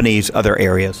companies, other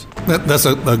areas. That's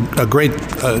a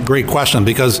great question,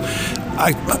 because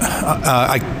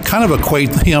I kind of equate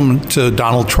him to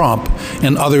Donald Trump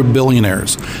and other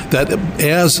billionaires. That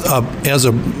as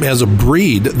a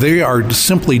breed, they are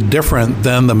simply different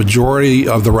than the majority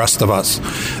of the rest of us.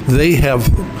 They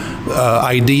have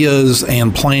ideas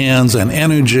and plans and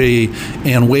energy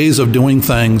and ways of doing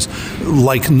things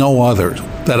like no other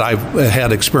that I've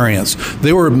had experience.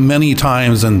 There were many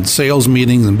times in sales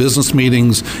meetings and business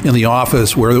meetings in the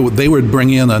office where they would bring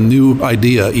in a new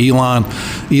idea.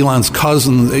 Elon's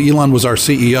cousin, Elon was our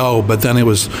CEO, but then it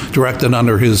was directed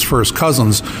under his first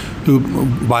cousins, who,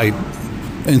 by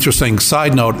interesting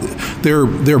side note,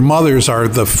 their mothers are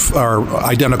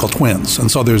identical twins, and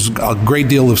so there's a great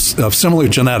deal of similar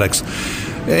genetics.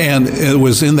 And it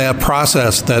was in that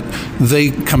process that they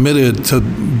committed to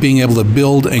being able to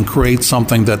build and create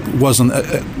something that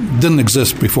didn't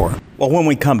exist before. Well, when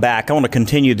we come back, I want to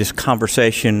continue this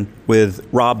conversation with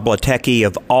Rob Blatecky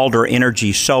of Alder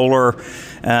Energy Solar,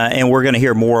 and we're going to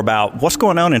hear more about what's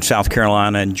going on in South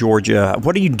Carolina and Georgia.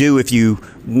 What do you do if you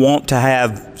want to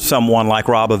have someone like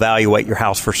Rob evaluate your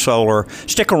house for solar?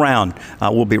 Stick around.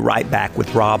 We'll be right back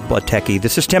with Rob Blatecky.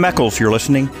 This is Tim Echols. You're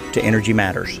listening to Energy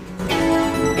Matters.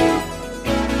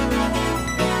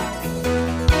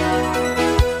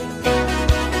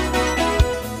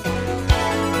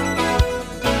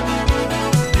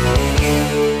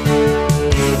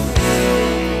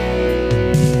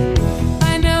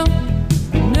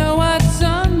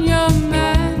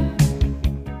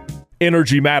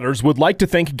 Energy Matters would like to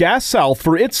thank Gas South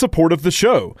for its support of the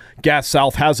show. Gas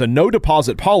South has a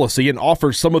no-deposit policy and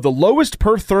offers some of the lowest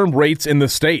per-therm rates in the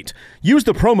state. Use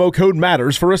the promo code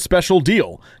MATTERS for a special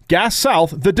deal. Gas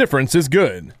South, the difference is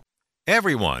good.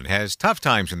 Everyone has tough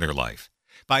times in their life.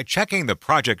 By checking the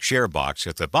Project Share box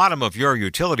at the bottom of your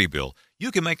utility bill,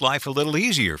 you can make life a little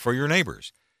easier for your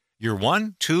neighbors. Your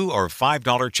 $1, $2, or $5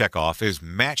 checkoff is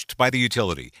matched by the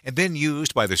utility and then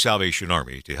used by the Salvation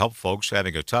Army to help folks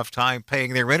having a tough time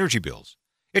paying their energy bills.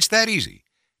 It's that easy.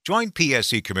 Join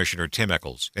PSC Commissioner Tim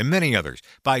Echols and many others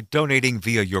by donating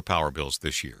via your power bills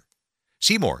this year.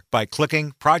 See more by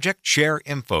clicking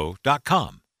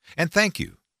projectshareinfo.com. And thank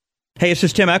you. Hey, this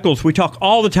is Tim Echols. We talk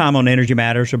all the time on Energy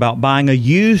Matters about buying a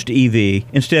used EV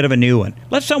instead of a new one.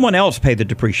 Let someone else pay the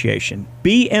depreciation.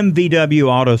 BMW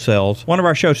Auto Sales, one of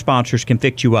our show sponsors, can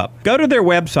fix you up. Go to their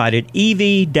website at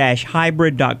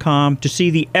ev-hybrid.com to see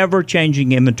the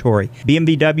ever-changing inventory.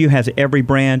 BMW has every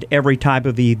brand, every type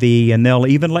of EV, and they'll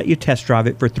even let you test drive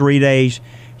it for 3 days,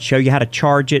 show you how to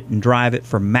charge it and drive it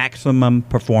for maximum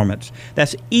performance.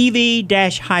 That's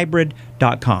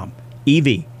ev-hybrid.com.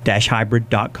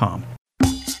 ev-hybrid.com.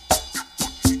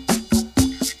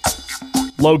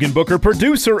 Logan Booker,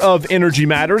 producer of Energy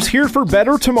Matters, here for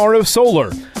Better Tomorrow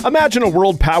Solar. Imagine a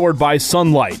world powered by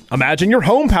sunlight. Imagine your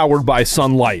home powered by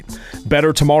sunlight.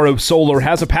 Better Tomorrow Solar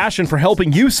has a passion for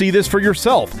helping you see this for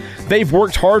yourself. They've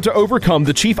worked hard to overcome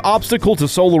the chief obstacle to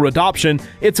solar adoption,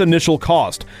 its initial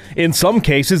cost. In some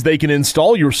cases, they can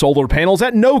install your solar panels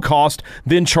at no cost,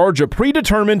 then charge a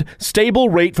predetermined, stable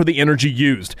rate for the energy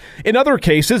used. In other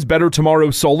cases, Better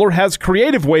Tomorrow Solar has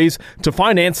creative ways to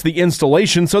finance the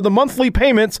installation so the monthly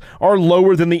payments are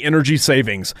lower than the energy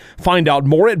savings. Find out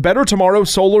more at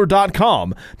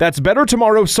bettertomorrowsolar.com. That's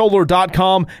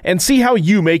bettertomorrowsolar.com and see how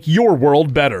you make your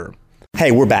world better.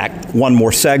 Hey, we're back. One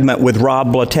more segment with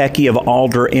Rob Blatecky of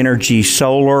Alder Energy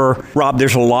Solar. Rob,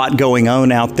 there's a lot going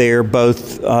on out there,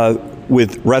 both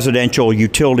with residential,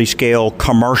 utility scale,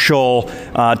 commercial.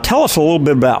 Tell us a little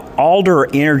bit about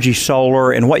Alder Energy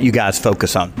Solar and what you guys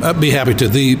focus on. I'd be happy to.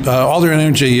 The Alder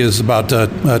Energy is about a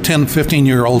 10,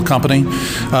 15-year-old company.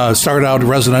 Started out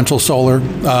residential solar,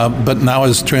 but now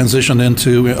has transitioned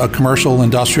into a commercial,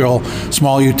 industrial,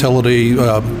 small utility,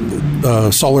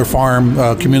 solar farm,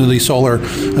 community solar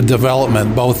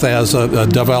development, both as a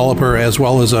developer as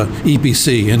well as a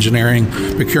EPC, engineering,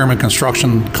 procurement,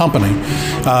 construction company.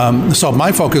 So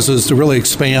my focus is to really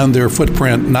expand their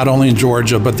footprint, not only in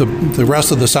Georgia, but the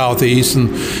rest of the Southeast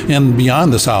and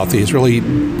beyond the Southeast, really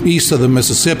east of the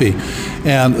Mississippi.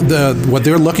 And what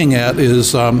they're looking at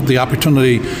is the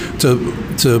opportunity to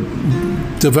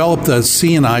develop the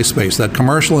C&I space, that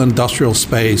commercial industrial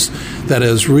space that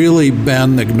has really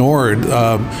been ignored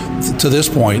to this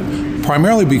point,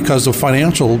 primarily because of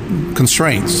financial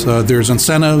constraints. There's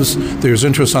incentives, there's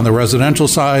interest on the residential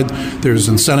side, there's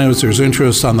incentives, there's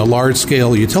interest on the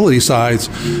large-scale utility sides,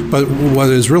 but what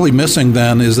is really missing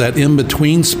then is that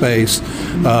in-between space,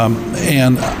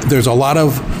 and there's a lot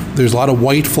of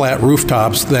white flat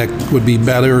rooftops that would be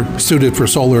better suited for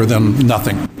solar than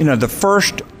nothing. You know, the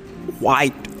first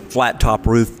white flat top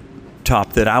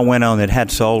rooftop that I went on that had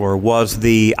solar was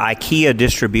the IKEA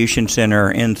distribution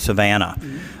center in Savannah.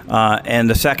 And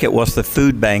the second was the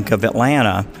Food Bank of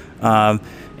Atlanta,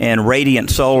 and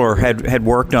Radiant Solar had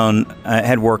worked on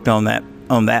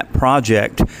that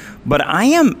project. But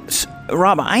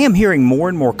Rob, I am hearing more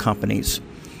and more companies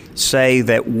say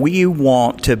that we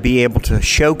want to be able to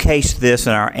showcase this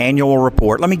in our annual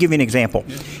report. Let me give you an example.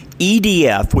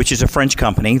 EDF, which is a French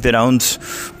company that owns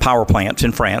power plants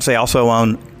in France, they also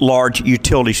own large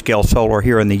utility scale solar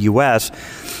here in the U.S.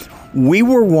 I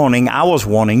was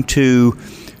wanting to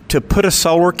put a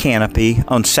solar canopy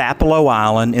on Sapelo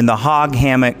Island in the Hog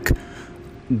Hammock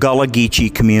Gullah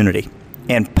Geechee community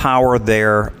and power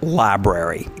their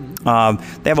library. They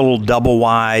have a little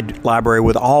double-wide library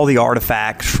with all the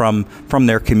artifacts from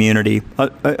their community,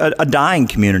 a dying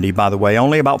community, by the way.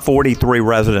 Only about 43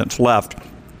 residents left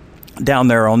down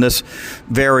there on this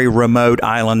very remote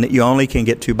island that you only can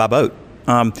get to by boat.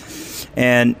 And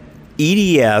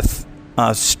EDF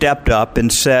stepped up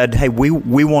and said, hey, we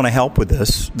want to help with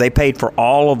this. They paid for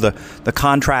all of the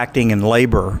contracting and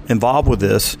labor involved with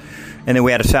this. And then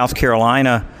we had a South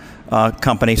Carolina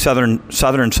company, Southern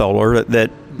Solar,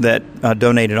 that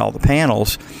donated all the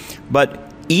panels. But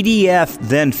EDF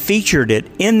then featured it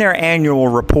in their annual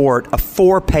report, a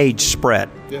 4-page spread.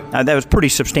 Yeah. That was pretty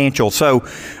substantial. So,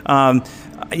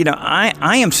 I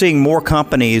am seeing more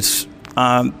companies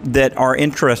that are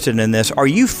interested in this. Are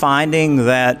you finding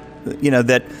that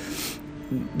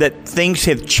things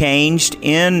have changed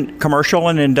in commercial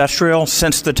and industrial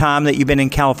since the time that you've been in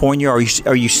California? Are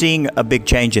you seeing a big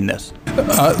change in this?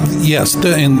 Yes.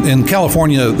 In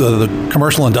California, the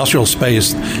commercial industrial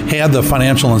space had the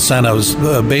financial incentives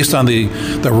based on the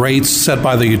rates set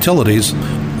by the utilities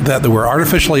that were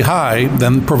artificially high,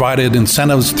 then provided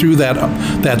incentives through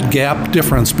that gap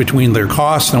difference between their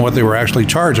costs and what they were actually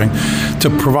charging to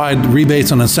provide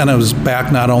rebates and incentives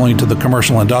back not only to the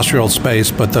commercial industrial space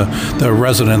but the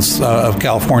residents of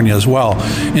California as well.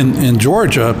 In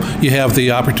Georgia, you have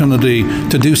the opportunity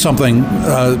to do something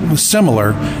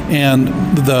similar, and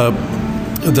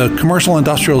the commercial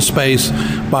industrial space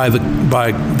by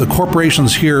the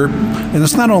corporations here, and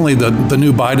it's not only the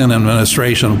new Biden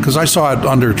administration, because I saw it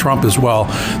under Trump as well,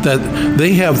 that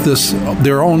they have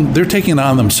they're taking it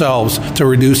on themselves to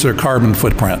reduce their carbon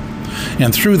footprint.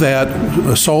 And through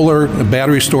that, solar and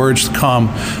battery storage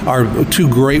are two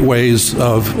great ways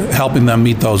of helping them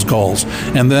meet those goals.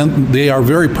 And then they are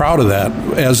very proud of that,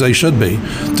 as they should be,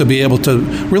 to be able to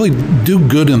really do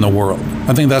good in the world.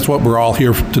 I think that's what we're all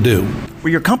here to do. Well,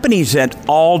 your company's at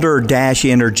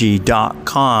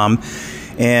alder-energy.com,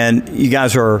 and you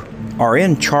guys are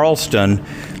in Charleston.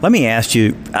 Let me ask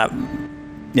you,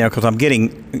 because I'm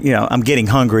getting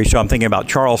hungry, so I'm thinking about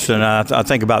Charleston. I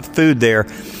think about food there.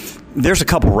 There's a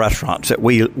couple restaurants that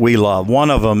we love.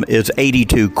 One of them is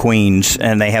 82 Queens,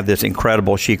 and they have this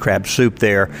incredible she crab soup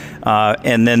there.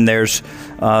 And then there's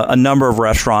a number of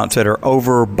restaurants that are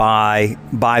over by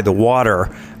the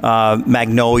water.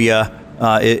 Magnolia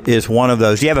is one of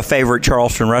those. Do you have a favorite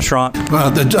Charleston restaurant?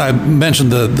 I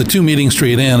mentioned the 2 Meeting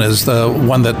Street Inn is the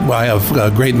one that I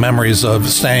have great memories of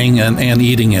staying and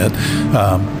eating it.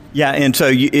 Yeah, and so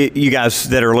you guys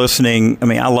that are listening, I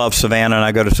mean, I love Savannah, and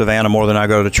I go to Savannah more than I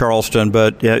go to Charleston,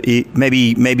 but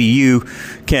maybe you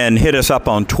can hit us up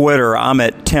on Twitter. I'm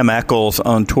at Tim Echols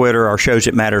on Twitter, our Shows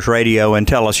It Matters Radio, and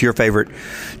tell us your favorite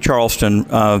Charleston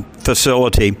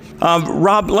facility.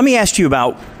 Rob, let me ask you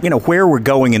about, where we're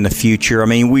going in the future. I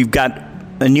mean, we've got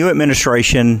a new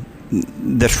administration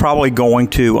that's probably going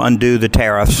to undo the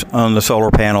tariffs on the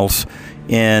solar panels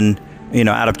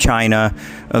out of China.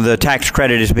 The tax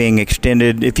credit is being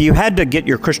extended. If you had to get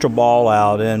your crystal ball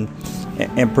out and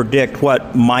predict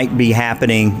what might be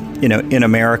happening, in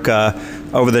America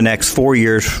over the next 4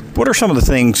 years, what are some of the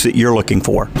things that you're looking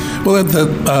for? Well,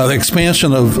 the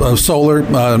expansion of solar,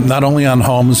 not only on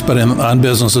homes, but on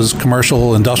businesses,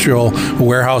 commercial, industrial,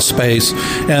 warehouse space,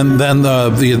 and then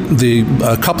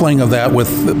the coupling of that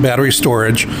with battery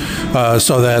storage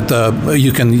so that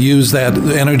you can use that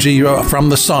energy from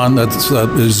the sun, that's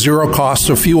zero cost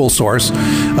of fuel source,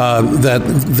 that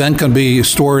then can be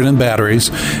stored in batteries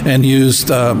and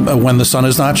used when the sun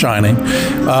is not shining.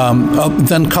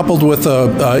 Then coupled with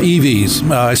EVs.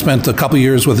 I spent a couple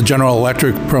years with General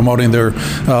Electric promoting their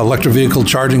electric vehicle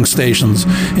charging stations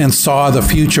and saw the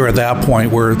future at that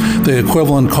point where the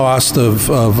equivalent cost of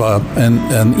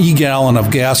an e-gallon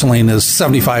of gasoline is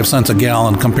 75 cents a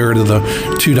gallon compared to the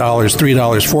 $2, $3,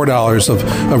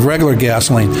 $4 of regular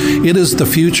gasoline. It is the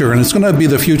future, and it's going to be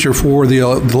the future for the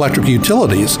electric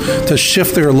utilities to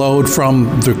shift their load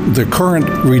from the current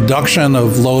reduction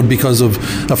of load because of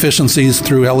efficiencies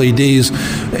through LEDs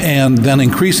and then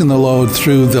increasing the load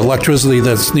through the electricity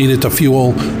that's needed to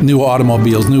fuel new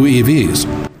automobiles, new EVs.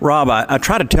 Rob, I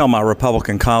try to tell my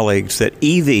Republican colleagues that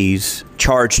EVs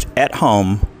charged at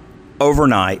home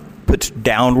overnight puts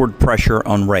downward pressure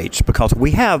on rates because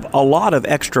we have a lot of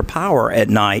extra power at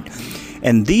night,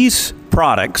 and these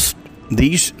products,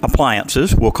 these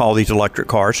appliances, we'll call these electric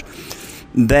cars,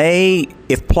 they,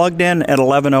 if plugged in at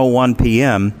 11:01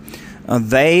 p.m.,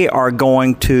 they are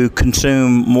going to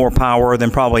consume more power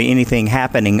than probably anything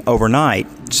happening overnight.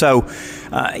 So,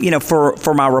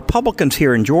 for my Republicans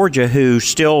here in Georgia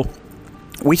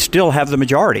we still have the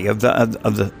majority of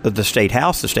the state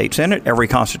house, the state senate, every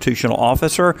constitutional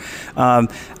officer.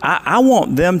 I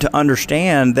want them to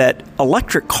understand that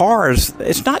electric cars,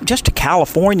 it's not just a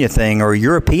California thing or a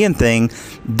European thing.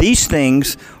 These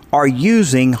things are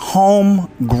using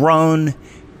homegrown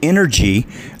energy,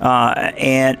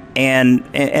 and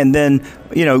then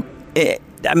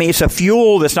it's a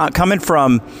fuel that's not coming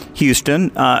from Houston,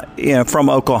 from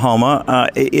Oklahoma.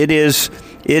 It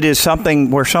is something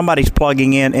where somebody's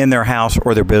plugging in their house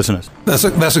or their business.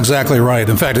 That's exactly right.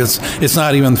 In fact, it's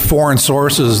not even foreign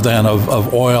sources then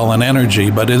of oil and energy,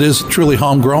 but it is truly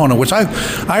homegrown, which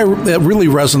it really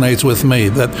resonates with me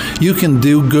that you can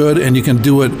do good and you can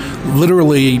do it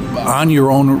literally on your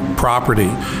own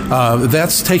property.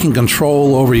 That's taking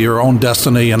control over your own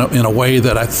destiny in a way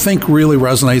that I think really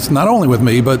resonates not only with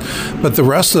me but the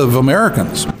rest of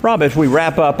Americans. Rob, as we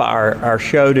wrap up our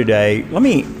show today, let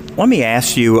me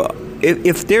ask you,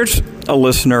 if there's a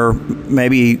listener,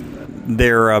 maybe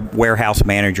they're a warehouse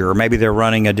manager, or maybe they're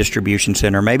running a distribution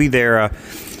center, maybe they're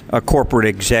a corporate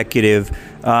executive,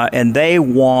 and they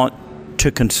want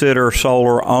to consider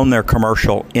solar on their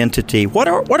commercial entity, what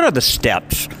are the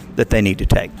steps that they need to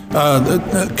take?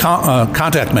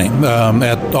 Contact me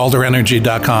at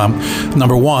alderenergy.com,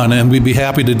 number one, and we'd be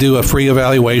happy to do a free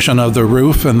evaluation of the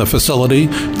roof and the facility,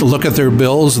 to look at their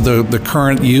bills, the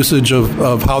current usage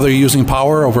of how they're using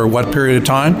power over what period of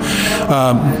time,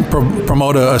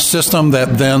 promote a system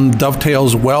that then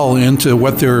dovetails well into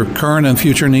what their current and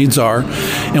future needs are.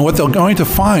 And what they're going to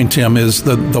find, Tim, is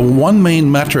the one main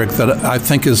metric that I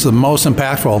think is the most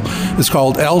impactful is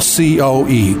called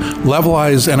LCOE,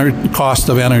 levelized cost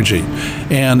of energy.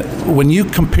 And when you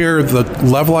compare the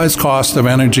levelized cost of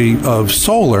energy of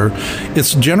solar,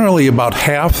 it's generally about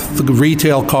half the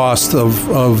retail cost of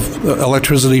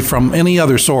electricity from any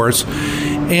other source,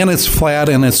 and it's flat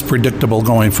and it's predictable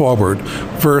going forward,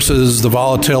 versus the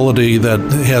volatility that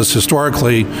has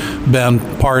historically been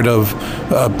part of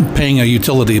paying a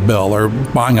utility bill or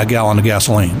buying a gallon of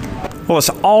gasoline. Well, it's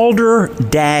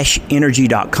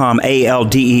alder-energy.com,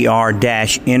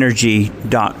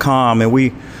 ALDER-energy.com, and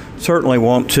we certainly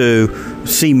want to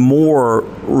see more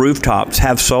rooftops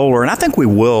have solar, and I think we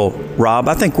will, Rob.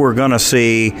 I think we're going to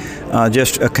see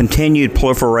just a continued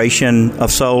proliferation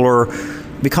of solar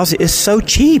because it's so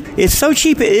cheap. It's so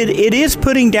cheap. It is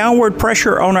putting downward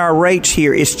pressure on our rates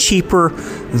here. It's cheaper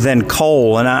than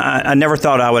coal, and I never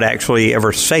thought I would actually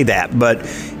ever say that, but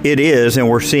it is, and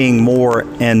we're seeing more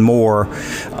and more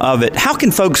of it. How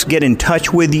can folks get in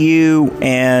touch with you,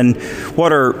 and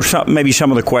what are maybe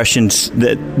some of the questions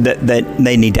that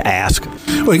they need to ask?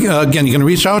 Well, again, you can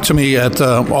reach out to me at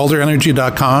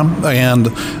alderenergy.com and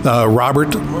Robert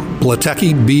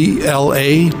Blatecky,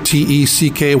 Blatecky,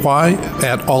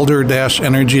 at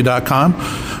alder-energy.com,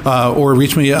 or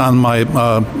reach me on my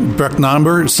direct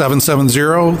number,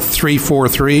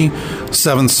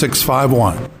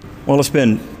 770-343-7651. Well, it's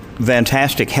been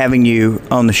fantastic having you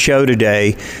on the show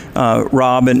today,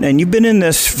 Rob, and you've been in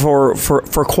this for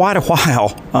quite a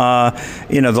while.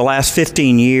 The last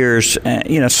 15 years,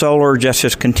 solar just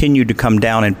has continued to come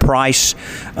down in price.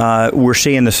 We're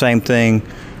seeing the same thing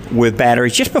with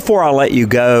batteries. Just before I let you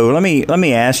go, let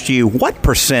me ask you, what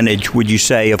percentage would you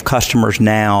say of customers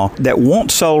now that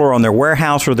want solar on their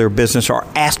warehouse or their business are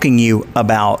asking you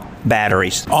about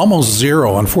batteries? Almost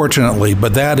zero, unfortunately,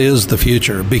 but that is the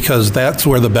future because that's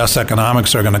where the best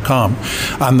economics are going to come.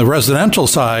 On the residential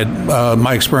side,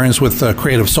 my experience with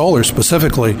Creative Solar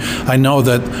specifically, I know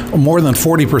that more than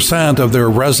 40% of their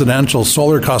residential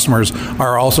solar customers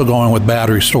are also going with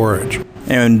battery storage.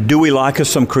 And do we like us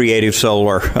some Creative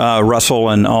Solar? Russell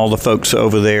and all the folks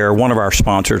over there, one of our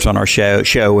sponsors on our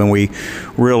show, and we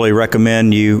really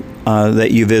recommend that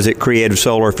you visit Creative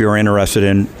Solar if you're interested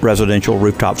in residential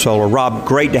rooftop solar. Rob,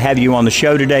 great to have you on the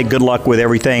show today. Good luck with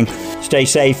everything. Stay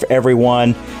safe,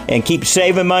 everyone, and keep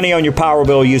saving money on your power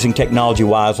bill using technology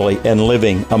wisely and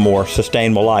living a more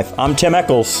sustainable life. I'm Tim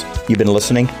Echols. You've been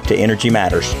listening to Energy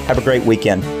Matters. Have a great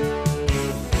weekend.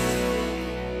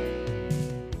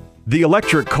 The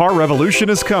electric car revolution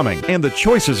is coming, and the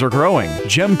choices are growing.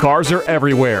 GEM cars are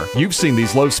everywhere. You've seen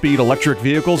these low-speed electric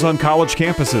vehicles on college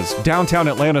campuses, downtown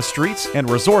Atlanta streets, and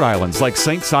resort islands like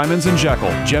St. Simons and Jekyll.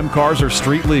 GEM cars are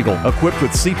street legal, equipped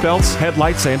with seatbelts,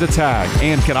 headlights, and a tag,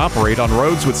 and can operate on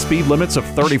roads with speed limits of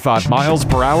 35 miles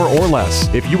per hour or less.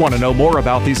 If you want to know more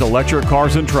about these electric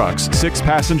cars and trucks,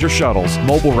 6-passenger shuttles,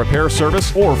 mobile repair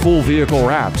service, or full vehicle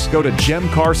wraps, go to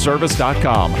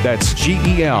gemcarservice.com. That's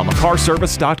GEM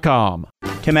carservice.com.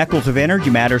 Tim Echols of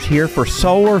Energy Matters here for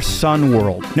Solar Sun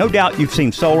World. No doubt you've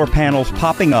seen solar panels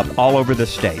popping up all over the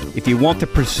state. If you want the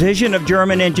precision of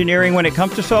German engineering when it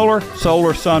comes to solar,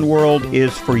 Solar Sun World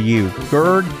is for you.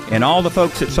 Gerd and all the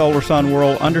folks at Solar Sun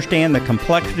World understand the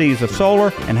complexities of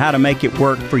solar and how to make it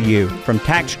work for you. From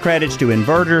tax credits to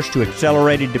inverters to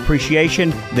accelerated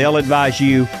depreciation, they'll advise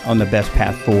you on the best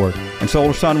path forward. And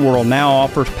Solar Sun World now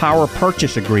offers power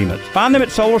purchase agreements. Find them at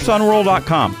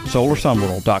solarsunworld.com.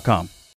 solarsunworld.com.